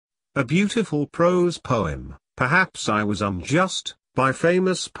A beautiful prose poem, Perhaps I Was Unjust, by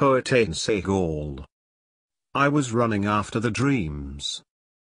famous poet Ehsan Sehgal. I was running after the dreams.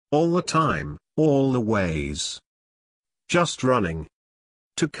 All the time, all the ways. Just running.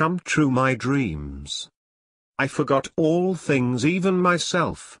 To come true my dreams. I forgot all things, even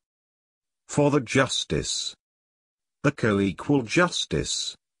myself. For the justice. The co-equal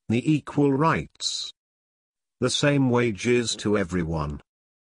justice, the equal rights. The same wages to everyone.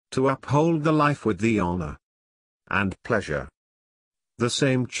 To uphold the life with the honor and pleasure. The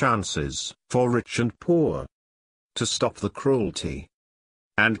same chances for rich and poor. To stop the cruelty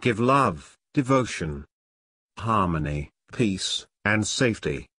and give love, devotion, harmony, peace, and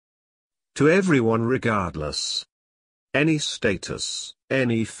safety to everyone regardless any status,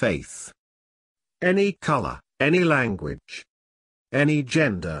 any faith, any color, any language, any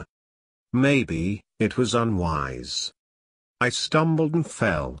gender. Maybe it was unwise. I stumbled and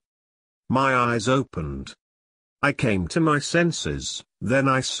fell. My eyes opened. I came to my senses, then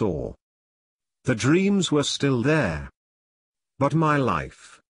I saw. The dreams were still there. But my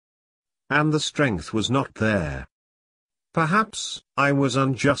life and the strength was not there. Perhaps I was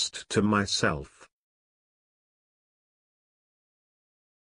unjust to myself.